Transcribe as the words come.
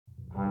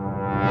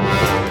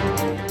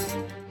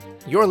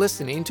You're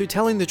listening to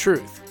Telling the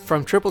Truth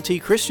from Triple T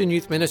Christian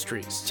Youth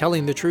Ministries,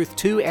 telling the truth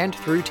to and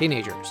through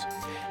teenagers.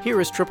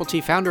 Here is Triple T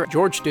founder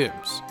George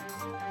Dooms.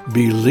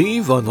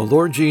 Believe on the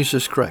Lord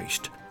Jesus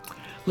Christ.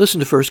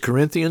 Listen to 1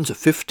 Corinthians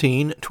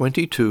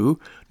 15:22,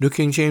 New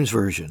King James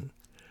Version.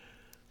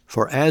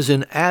 For as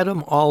in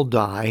Adam all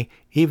die,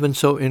 even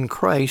so in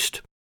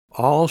Christ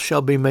all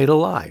shall be made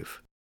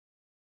alive.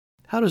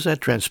 How does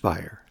that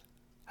transpire?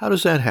 How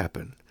does that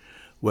happen?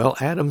 Well,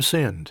 Adam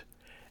sinned,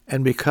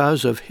 and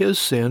because of his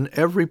sin,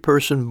 every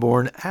person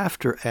born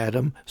after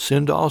Adam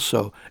sinned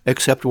also,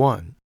 except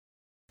one,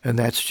 and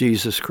that's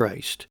Jesus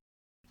Christ.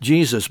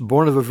 Jesus,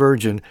 born of a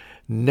virgin,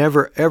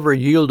 never ever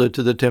yielded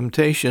to the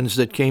temptations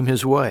that came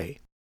his way,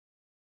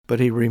 but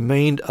he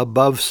remained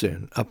above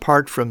sin,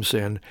 apart from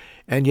sin,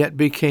 and yet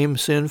became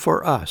sin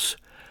for us,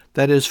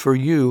 that is, for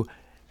you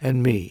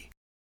and me,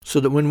 so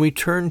that when we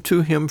turn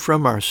to him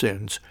from our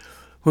sins,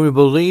 when we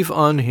believe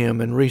on him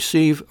and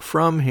receive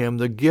from him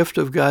the gift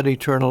of God,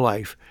 eternal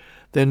life,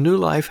 then new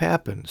life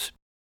happens,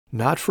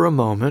 not for a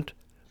moment,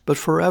 but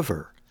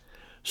forever.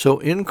 So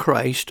in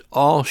Christ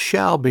all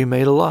shall be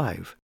made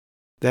alive.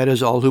 That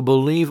is, all who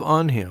believe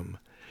on him.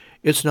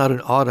 It's not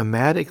an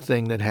automatic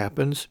thing that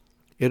happens.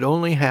 It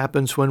only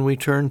happens when we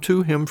turn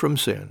to him from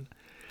sin.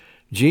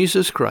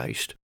 Jesus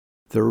Christ,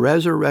 the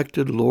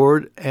resurrected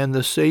Lord and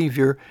the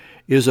Savior,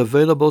 is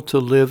available to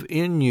live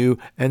in you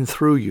and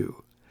through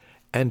you,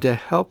 and to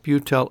help you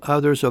tell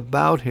others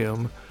about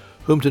him,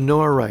 whom to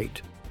know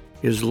aright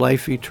is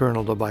life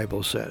eternal, the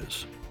Bible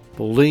says.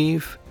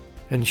 Believe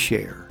and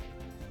share.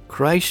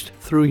 Christ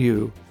through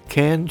you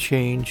can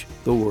change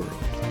the world.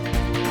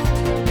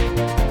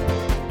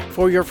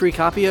 For your free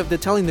copy of the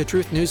Telling the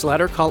Truth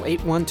newsletter, call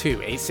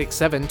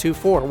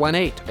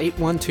 812-867-2418,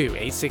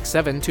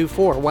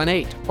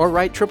 812-867-2418, or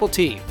write Triple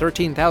T,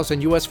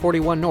 13,000 U.S.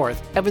 41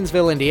 North,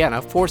 Evansville,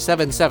 Indiana,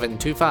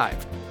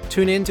 47725.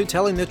 Tune in to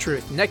Telling the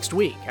Truth next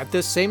week at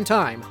this same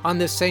time on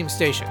this same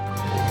station.